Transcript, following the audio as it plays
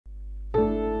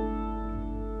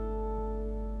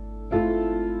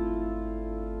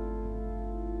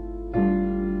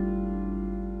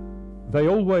They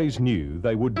always knew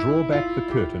they would draw back the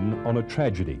curtain on a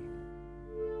tragedy.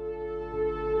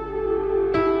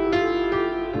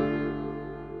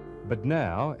 But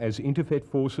now, as interfaith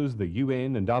forces, the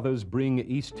UN and others bring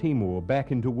East Timor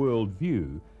back into world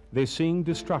view, they're seeing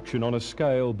destruction on a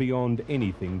scale beyond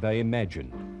anything they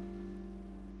imagined.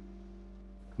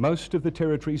 Most of the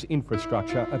territory's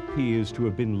infrastructure appears to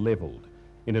have been levelled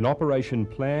in an operation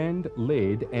planned,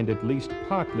 led and at least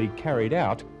partly carried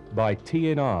out by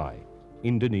TNI,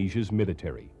 Indonesia's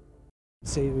military.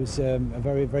 It was a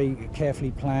very, very carefully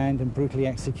planned and brutally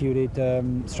executed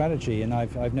strategy, and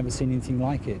I've never seen anything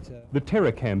like it. The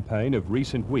terror campaign of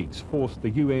recent weeks forced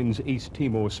the UN's East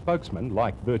Timor spokesman,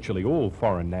 like virtually all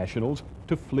foreign nationals,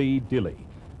 to flee Dili.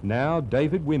 Now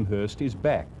David Wimhurst is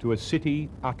back to a city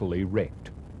utterly wrecked.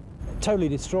 Totally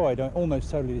destroyed, almost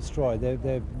totally destroyed.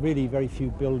 There are really very few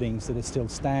buildings that are still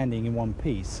standing in one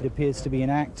piece. It appears to be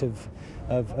an act of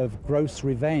gross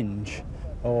revenge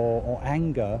or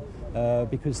anger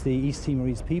because the East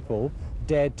Timorese people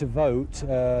dared to vote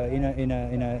in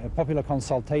a popular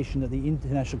consultation that the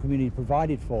international community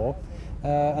provided for,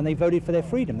 and they voted for their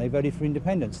freedom, they voted for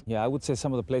independence. Yeah, I would say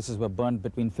some of the places were burned.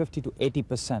 Between 50 to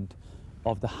 80%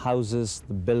 of the houses,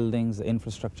 the buildings, the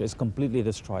infrastructure is completely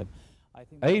destroyed.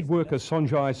 Aid worker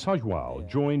Sonjai Sajwal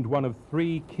joined one of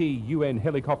 3 key UN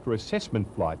helicopter assessment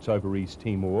flights over East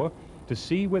Timor to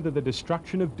see whether the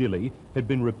destruction of Dili had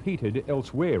been repeated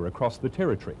elsewhere across the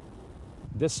territory.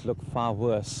 This looked far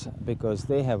worse because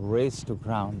they have razed to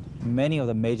ground many of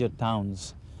the major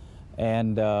towns,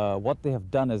 and what they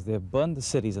have done is they have burned the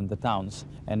cities and the towns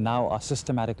and now are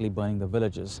systematically burning the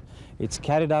villages. It's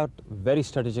carried out very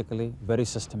strategically, very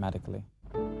systematically.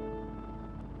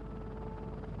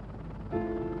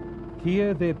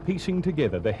 Here they're piecing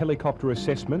together the helicopter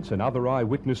assessments and other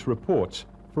eyewitness reports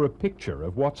for a picture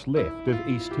of what's left of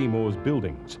East Timor's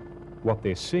buildings. What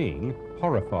they're seeing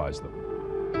horrifies them.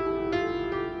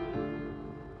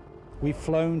 We've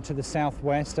flown to the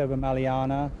southwest over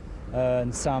Maliana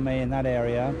and Same in that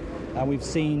area, and we've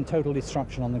seen total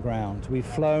destruction on the ground. We've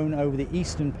flown over the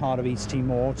eastern part of East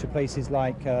Timor to places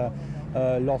like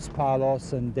Los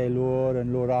Palos and Delur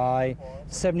and Lurai.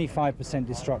 75%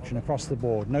 destruction across the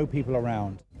board, no people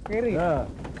around.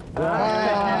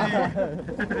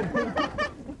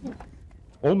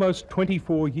 Almost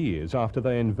 24 years after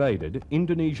they invaded,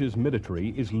 Indonesia's military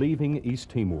is leaving East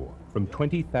Timor, from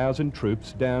 20,000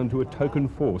 troops down to a token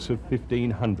force of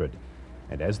 1,500.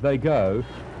 And as they go,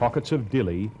 pockets of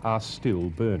Dili are still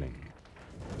burning.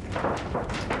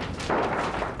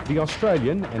 The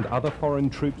Australian and other foreign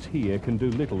troops here can do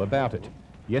little about it.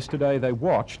 Yesterday they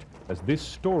watched as this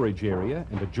storage area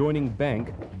and adjoining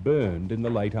bank burned in the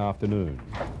late afternoon.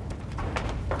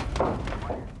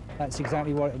 That's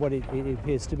exactly what it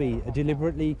appears to be, a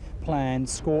deliberately planned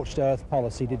scorched earth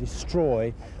policy to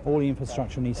destroy all the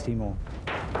infrastructure in East Timor.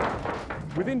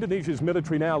 With Indonesia's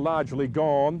military now largely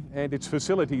gone and its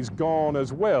facilities gone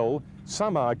as well,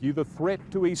 some argue the threat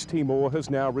to East Timor has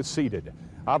now receded.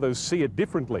 Others see it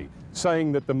differently,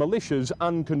 saying that the militias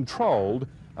uncontrolled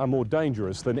are more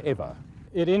dangerous than ever.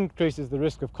 It increases the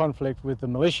risk of conflict with the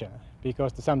militia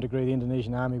because to some degree the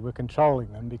Indonesian army were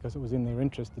controlling them because it was in their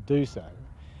interest to do so.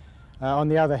 On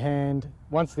the other hand,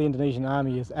 once the Indonesian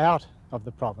army is out of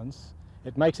the province,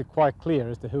 it makes it quite clear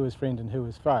as to who is friend and who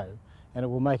is foe, and it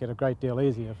will make it a great deal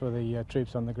easier for the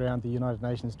troops on the ground, the United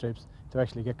Nations troops, to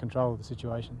actually get control of the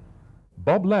situation.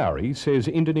 Bob Lowry says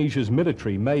Indonesia's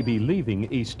military may be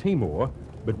leaving East Timor,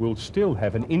 but will still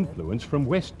have an influence from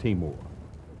West Timor.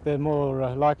 The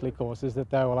more likely course is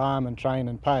that they will arm and train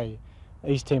and pay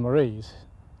East Timorese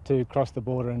to cross the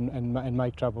border and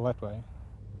make trouble that way.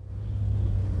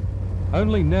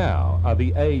 Only now are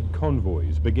the aid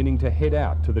convoys beginning to head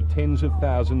out to the tens of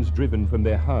thousands driven from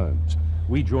their homes.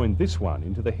 We joined this one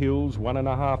into the hills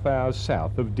 1.5 hours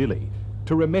south of Dili,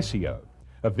 to Ramesio,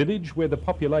 a village where the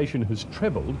population has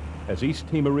trebled as East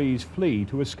Timorese flee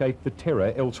to escape the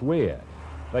terror elsewhere.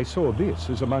 They saw this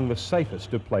as among the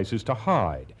safest of places to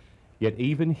hide. Yet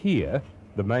even here,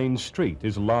 the main street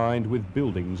is lined with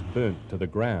buildings burnt to the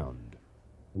ground.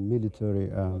 The military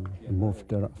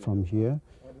moved from here.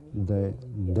 They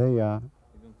are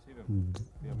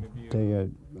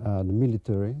the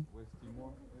military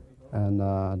and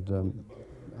the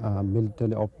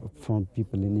military from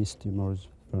people in East Timor is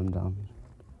burned down.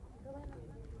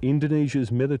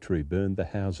 Indonesia's military burned the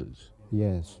houses?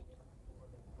 Yes.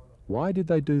 Why did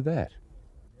they do that?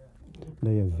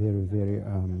 They are very, very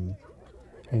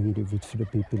angry with the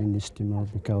people in East Timor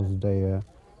because they are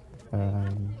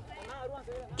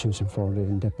choosing for their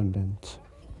independence.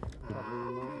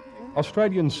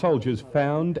 Australian soldiers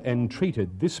found and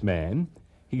treated this man.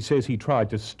 He says he tried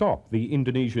to stop the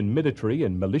Indonesian military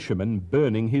and militiamen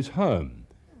burning his home.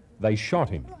 They shot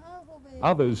him.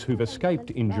 Others who've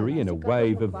escaped injury in a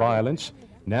wave of violence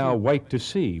now wait to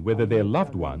see whether their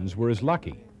loved ones were as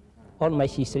lucky. All my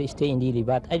sisters stay in Dili,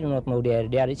 but I do not know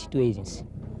their situations.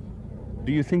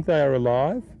 Do you think they are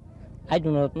alive? I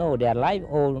do not know they are alive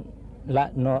or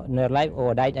not alive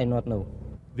or died, I do not know.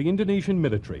 The Indonesian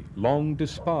military, long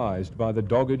despised by the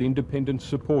dogged independence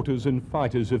supporters and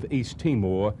fighters of East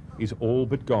Timor, is all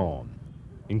but gone.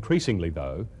 Increasingly,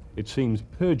 though, it seems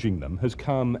purging them has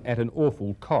come at an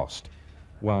awful cost,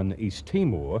 one East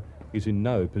Timor is in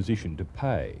no position to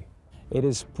pay. It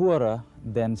is poorer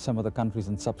than some of the countries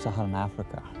in sub-Saharan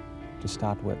Africa, to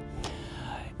start with.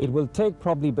 It will take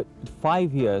probably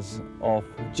 5 years of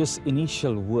just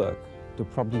initial work to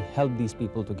probably help these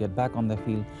people to get back on their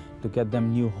feet, to get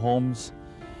them new homes,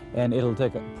 and it'll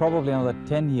take probably another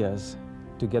 10 years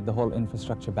to get the whole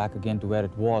infrastructure back again to where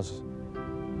it was